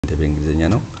በእንግሊዘኛ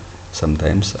ነው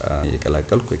sometimes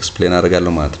የቀላቀልኩ ኤክስፕሌን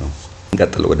አደርጋለሁ ማለት ነው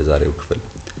እንቀጥል ወደ ዛሬው ክፍል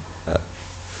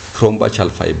ክሮምባች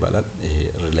አልፋ ይባላል ይሄ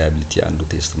ሪላያቢሊቲ አንዱ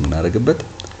ቴስት የምናደርግበት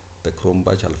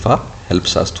በክሮምባች አልፋ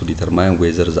helps us to determine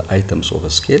whether the items of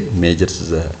a scale measures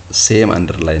the same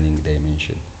underlying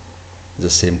dimension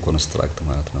the same construct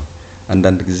ማለት ነው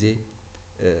አንዳንድ ጊዜ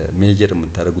ሜጀር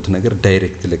የምታደርጉት ነገር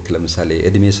ዳይሬክት ልክ ለምሳሌ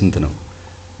እድሜ ስንት ነው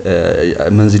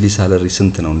መንዝሊ ሳላሪ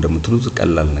ስንት ነው እንደምትሉት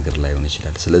ቀላል ነገር ላይሆን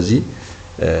ይችላል ስለዚህ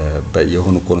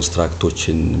በየሆኑ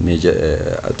ኮንስትራክቶችን ሜጀር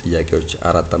ጥያቄዎች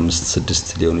 4 5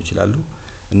 6 ሊሆኑ ይችላሉ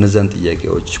እነዛን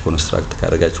ጥያቄዎች ኮንስትራክት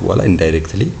ካደረጋችሁ በኋላ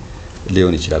ኢንዳይሬክትሊ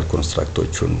ሊሆን ይችላል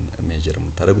ኮንስትራክቶቹን ሜጀር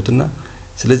የምታደርጉትና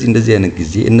ስለዚህ እንደዚህ አይነት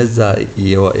ጊዜ እነዛ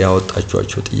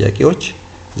ያወጣችኋቸው ጥያቄዎች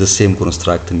the same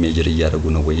construct ሜጀር እያደረጉ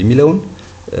ነው ወይ የሚለውን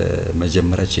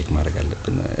መጀመሪያ ቼክ ማድረግ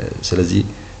አለብን ስለዚህ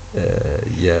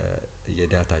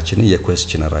የዳታችንን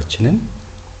የኩዌስቸነራችንን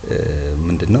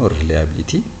ምንድነው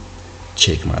ሪላያቢሊቲ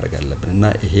ቼክ ማድረግ አለብን እና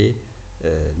ይሄ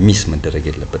ሚስ መደረግ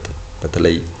የለበትም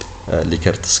በተለይ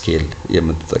ሊከርት ስኬል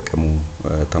የምትጠቀሙ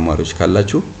ተማሪዎች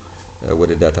ካላችሁ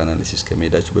ወደ ዳታ አናሊሲስ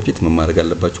ከመሄዳችሁ በፊት ምን ማድረግ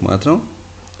አለባችሁ ማለት ነው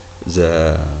the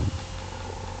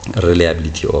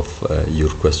reliability of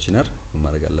your questionnaire ምን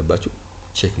ማድረግ አለባችሁ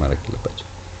ቼክ ማድረግ አለባችሁ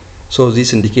so this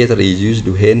indicator is used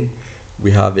when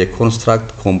we have a construct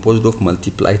composed of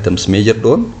multiple items measured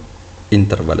on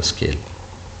interval scale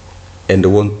and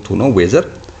want to know whether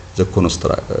the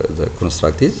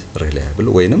construct is reliable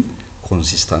ወይንም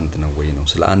consistent ነው ወይ ነው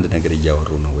ስለ አንድ ነገር እያወሩ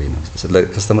ነው ወይ ነው ስለ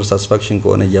customer satisfaction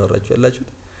ከሆነ እያወራችሁ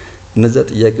ያላችሁት እነዛ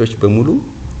ጥያቄዎች በሙሉ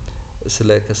ስለ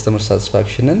customer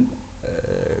satisfactionን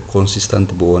consistent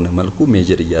በሆነ መልኩ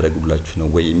ሜጀር እያደረጉላችሁ ነው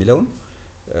ወይ የሚለውን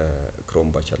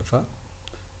ክሮምባች አልፋ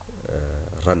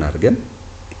run አድርገን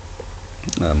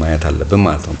ማየት አለብን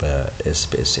ማለት ነው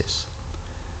በSPSS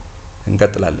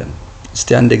እንቀጥላለን እስቲ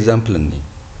አንድ ኤግዛምፕል እንይ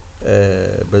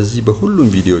በዚህ በሁሉም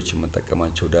ቪዲዮዎች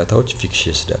የምንጠቀማቸው ዳታዎች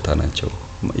ፊክሽስ ዳታ ናቸው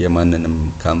የማንንም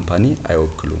ካምፓኒ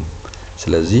አይወክሉም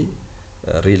ስለዚህ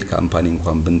ሪል ካምፓኒ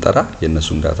እንኳን ብንጠራ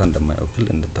የነሱን ዳታ እንደማይወክል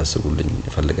እንድታስቡልኝ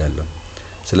እፈልጋለሁ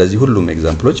ስለዚህ ሁሉም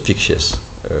ኤግዛምፕሎች ፊክሽስ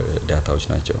ዳታዎች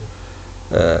ናቸው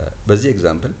በዚህ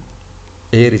ኤግዛምፕል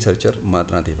ይሄ ሪሰርቸር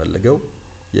ማጥናት የፈለገው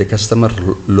የከስተመር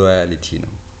ሎያሊቲ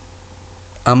ነው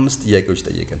 5 ጥያቄዎች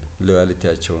ጠየቀን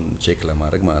ሎያሊቲያቸውን ቼክ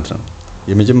ለማድረግ ማለት ነው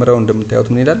የመጀመሪያው እንደምታዩት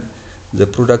ምን ይላል the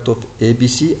product of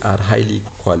ABC are highly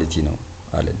quality ነው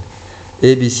አለን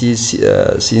ABC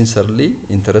sincerely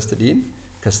interested in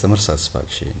customer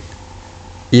satisfaction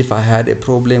if I had a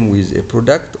problem with a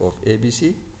product of ABC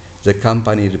the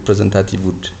company representative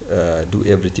would do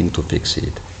everything to fix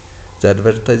it the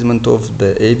advertisement of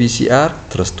the ABC are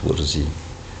trustworthy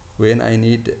when I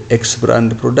need X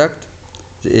brand product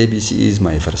the ABC is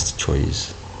my first choice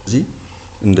እዚህ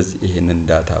እንደዚህ ይሄንን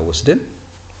ዳታ ወስደን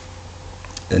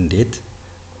እንዴት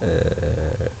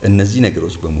እነዚህ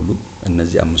ነገሮች በሙሉ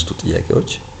እነዚህ አምስቱ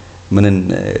ጥያቄዎች ምንን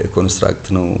ኮንስትራክት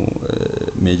ነው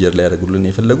ሜጀር ላይ ያደርጉልን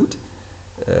የፈለጉት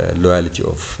ሎያሊቲ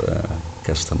ኦፍ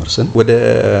ከስተመርስን ወደ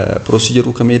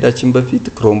ፕሮሲጀሩ ከመሄዳችን በፊት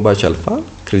ክሮምባች አልፋ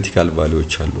ክሪቲካል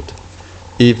ቫልዩዎች አሉት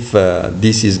if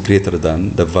this is greater than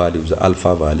the value the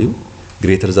alpha value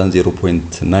greater than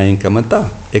 0.9 ከመጣ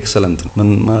excellent ምን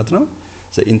ማለት ነው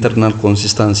the internal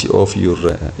consistency of your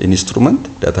instrument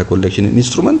data collection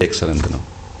instrument excellent ነው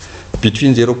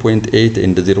between 0.8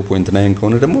 and 0.9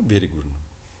 ከሆነ ደግሞ very good ነው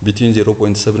between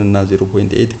 0.7 እና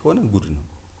 0.8 ከሆነ good ነው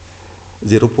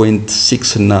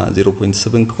 0.6 እና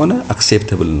 0.7 ከሆነ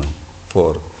acceptable ነው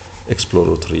for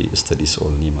exploratory studies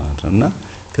only ማለት ነውና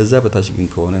ከዛ በታች ግን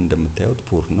ከሆነ እንደምታዩት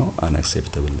poor ነው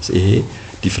unacceptable ይሄ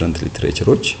different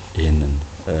literatureዎች ይሄንን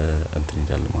እንትን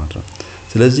ይላል ማለት ነው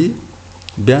ስለዚህ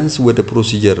ቢያንስ ወደ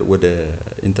ፕሮሲጀር ወደ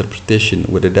ኢንተርፕሪቴሽን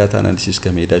ወደ ዳታ አናሊሲስ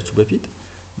ከመሄዳችሁ በፊት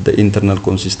the internal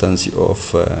consistency of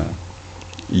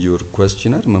your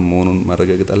questionnaire መሆኑን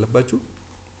ማረጋገጥ አለባችሁ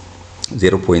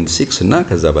 0.6 እና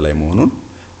ከዛ በላይ መሆኑን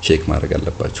ቼክ ማድረግ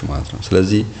አለባችሁ ማለት ነው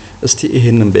ስለዚህ እስቲ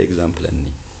ይሄንን በኤግዛምፕል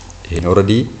እንይ ይሄን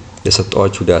ኦሬዲ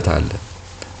የሰጣዋችሁ ዳታ አለ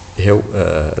ይሄው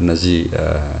እነዚህ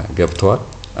ገብተዋል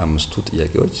አምስቱ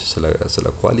ጥያቄዎች ስለ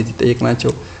ኳሊቲ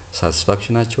ጠይቅናቸው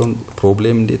ሳቲስፋክሽናቸውን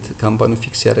ፕሮብሌም እንዴት ካምፓኒው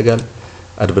ፊክስ ያደርጋል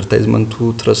አድቨርታይዝመንቱ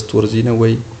ትረስትወርዚ ነው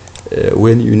ወይ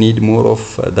when you need more of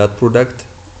that product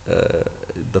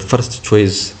the first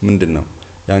choice ምንድነው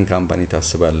ያን ካምፓኒ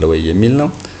ታስባለ ወይ የሚል ነው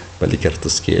በሊከርት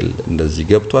ስኬል እንደዚህ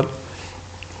ገብቷል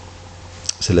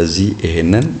ስለዚህ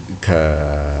ይሄንን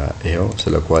ከይሄው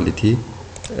ስለ ኳሊቲ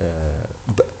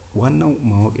ዋናው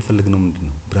ማወቅ የፈለግነው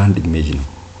ምንድነው ብራንድ ኢሜጅ ነው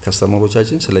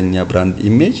ከስተመሮቻችን ስለኛ ብራንድ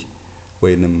ኢሜጅ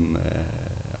ወይንም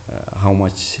how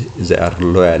much they are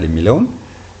loyal የሚለውን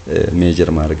ሜጀር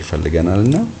ማድረግ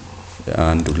ፈልገናልና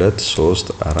 1 2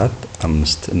 3 4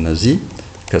 5 እነዚህ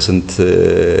ከስንት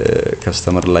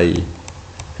ከስተመር ላይ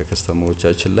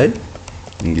ከከስተመሮቻችን ላይ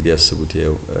እንግዲህ ያስቡት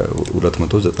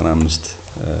 295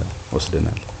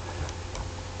 ወስደናል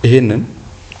ይሄንን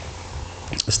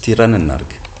እስቲ ረን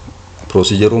እናርግ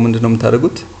ፕሮሲጀሩ ምንድነው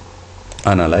የምታደርጉት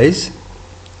አናላይዝ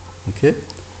ኦኬ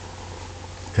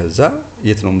ከዛ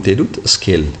የት ነው የምትሄዱት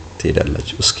ስኬል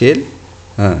ትሄዳላችሁ ስኬል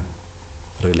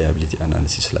ሪላያቢሊቲ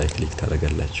አናሊሲስ ላይ ክሊክ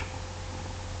ታደርጋላችሁ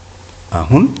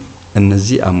አሁን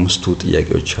እነዚህ አምስቱ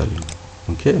ጥያቄዎች አሉ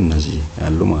ኦኬ እነዚህ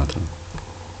ያሉ ማለት ነው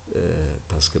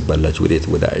ታስገባላችሁ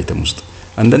ወደ አይተም ውስጥ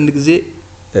አንዳንድ ጊዜ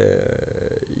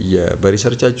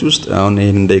በሪሰርቻችሁ ውስጥ አሁን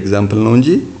ይሄን እንደ ኤግዛምፕል ነው እንጂ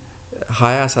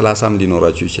 20 30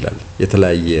 ሊኖራችሁ ይችላል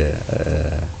የተለያየ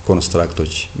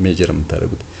ኮንስትራክቶች ሜጀር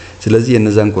የምታደርጉት ስለዚህ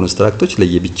የነዛን ኮንስትራክቶች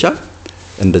ለየብቻ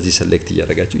እንደዚህ ሴሌክት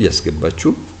ያደርጋችሁ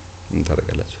ያስገባችሁ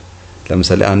እንታረጋላችሁ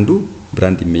ለምሳሌ አንዱ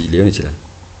ብራንድ ኢሜጅ ሊሆን ይችላል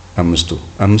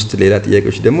አምስቱ ሌላ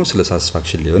ጥያቄዎች ደግሞ ስለ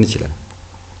ሳቲስፋክሽን ሊሆን ይችላል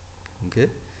ኦኬ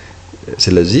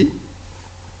ስለዚህ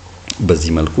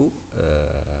በዚህ መልኩ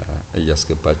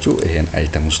እያስገባችሁ ይሄን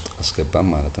አይተም ውስጥ አስገባን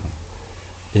ማለት ነው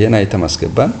ይሄን አይተም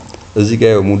አስገባን እዚህ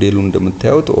ጋር ሞዴሉን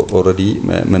እንደምታዩት ኦሬዲ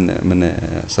ምን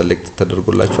ሴሌክት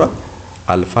ተደርጎላችኋል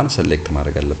አልፋን ሴሌክት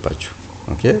ማድረግ አለባችሁ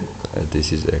ኦኬ this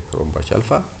is a chrome batch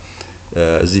alpha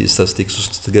እዚህ statistics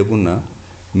ውስጥ ትገቡና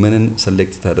ምንን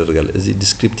ሴሌክት ታደርጋለ እዚህ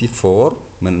descriptive for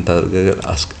ምን ታደርጋለ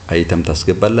አይተም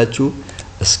ታስገባላችሁ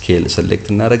scale ሴሌክት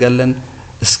እናደርጋለን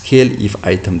scale if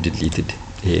item deleted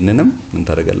ይሄንንም ምን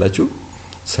ታደርጋላችሁ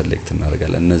ሴሌክት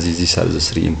እናደርጋለን እነዚህ these are the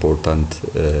three important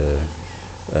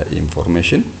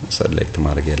information select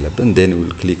ማድረግ ያለብን then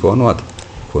we'll click on what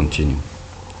continue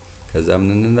ከዛ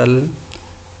ምን እንላለን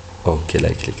ኦኬ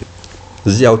ላይ ክሊክ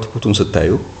እዚህ አውትፑቱን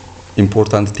ስታዩ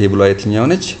ኢምፖርታንት ቴብሏ የትኛው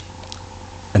ነች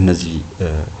እነዚህ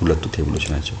ሁለቱ ቴብሎች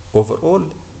ናቸው ኦቨርኦል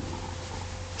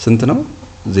ስንት ነው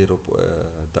 0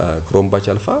 ክሮም ባች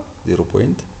አልፋ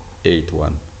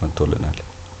 0.81 መጥቶልናል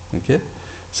ኦኬ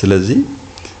ስለዚህ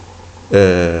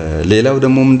ሌላው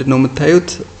ደግሞ ምንድነው የምታዩት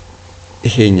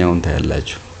ይሄኛውን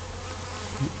ታያላችሁ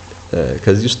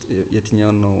ከዚህ ውስጥ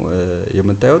የትኛው ነው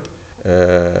የምታዩት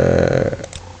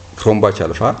ክሮም ባች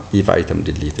አልፋ if item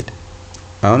deleted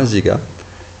አሁን እዚህ ጋር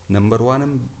ነምበር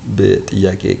 1ም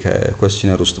በጥያቄ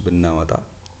ከኩዌስቸነር ውስጥ ብናወጣ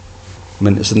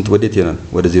ምን ስንት ወዴት ይሆናል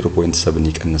ወደ 0.7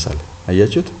 ይቀንሳል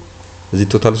አያችሁት እዚህ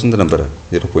ቶታል ስንት ነበር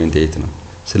 0.8 ነው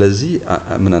ስለዚህ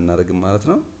ምን እናደርግ ማለት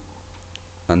ነው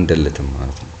አንደለትም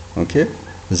ማለት ነው ኦኬ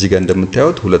እዚህ ጋር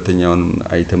እንደምታዩት ሁለተኛውን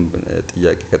አይተም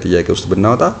ከጥያቄ ውስጥ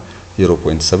ብናወጣ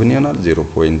 0.7 ይሆናል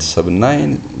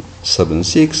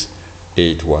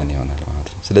 0.797681 ይሆናል ማለት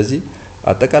ነው ስለዚህ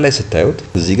አጠቃላይ ስታዩት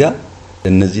እዚህ ጋር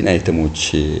እነዚህን አይተሞች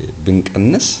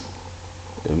ብንቀንስ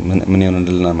ምን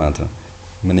ይሆናልና ማለት ነው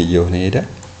ምን እየሆነ ሄደ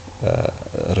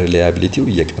ሪላያቢሊቲው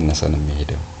እየቀነሰ ነው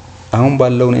የሚሄደው አሁን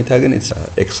ባለው ሁኔታ ግን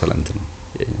ኤክሰለንት ነው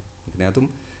ምክንያቱም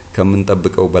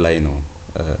ከምንጠብቀው በላይ ነው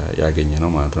ያገኘነው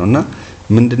ማለት ነውና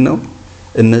ምንድነው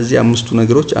እነዚህ አምስቱ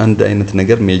ነገሮች አንድ አይነት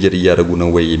ነገር ሜጀር እያደረጉ ነው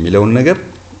ወይ የሚለውን ነገር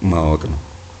ማወቅ ነው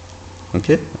ኦኬ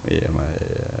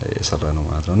የሰራ ነው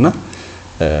ማለት ነውና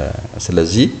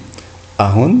ስለዚህ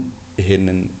አሁን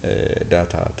ይሄንን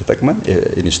ዳታ ተጠቅመን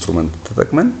ኢንስትሩመንት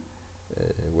ተጠቅመን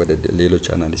ወደ ሌሎች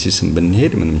አናሊሲስም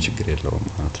ብንሄድ ምንም ችግር የለውም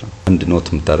ማለት ነው አንድ ኖት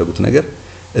የምታደርጉት ነገር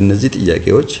እነዚህ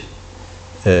ጥያቄዎች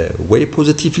ወይ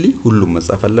ፖዚቲቭሊ ሁሉም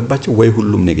መጻፍ አለባቸው ወይ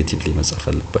ሁሉም ኔጌቲቭሊ መጻፍ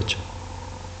አለባቸው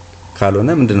ካልሆነ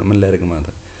ምንድነው ምን ላይ ያደርግ ማለት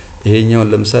ነው ይሄኛው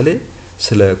ለምሳሌ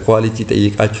ስለ ኳሊቲ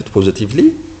ጠይቃችሁት ፖዚቲቭሊ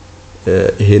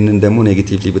ይሄንን ደግሞ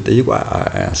ኔጌቲቭሊ ብትጠይቁ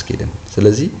አያስኬድም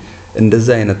ስለዚህ እንደዛ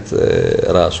አይነት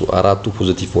ራሱ አራቱ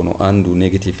ፖዚቲቭ ሆኖ አንዱ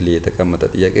ኔጌቲቭሊ የተቀመጠ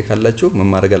ጥያቄ ካላችሁ ምን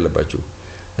ማድረግ አለባችሁ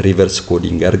ሪቨርስ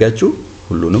ኮዲንግ አድርጋችሁ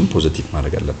ሁሉንም ፖዚቲቭ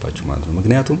ማድረግ አለባችሁ ማለት ነው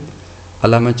ምክንያቱም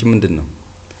አላማችን ምንድነው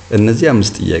እነዚህ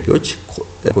አምስት ጥያቄዎች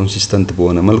ኮንሲስተንት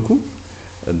በሆነ መልኩ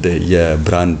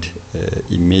የብራንድ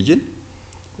ኢሜጅን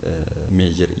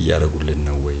ሜጀር እያደረጉልን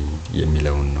ነው ወይ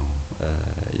የሚለውን ነው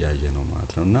ያየነው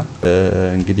ማለት ነውና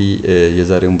እንግዲህ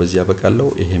የዛሬውን በዚህ ያበቃለው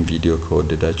ይሄን ቪዲዮ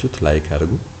ከወደዳችሁት ላይክ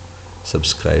አድርጉ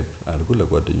ሰብስክራይብ አድርጉ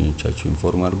ለጓደኞቻችሁ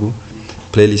ኢንፎርም አድርጉ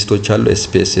ፕሌሊስቶች አሉ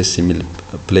Spss የሚል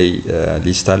ፕሌይ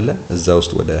ሊስት አለ እዛ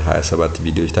ውስጥ ወደ 27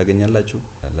 ቪዲዮዎች ታገኛላችሁ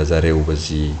ለዛሬው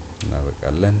በዚህ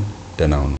እናበቃለን ደህና ሁኑ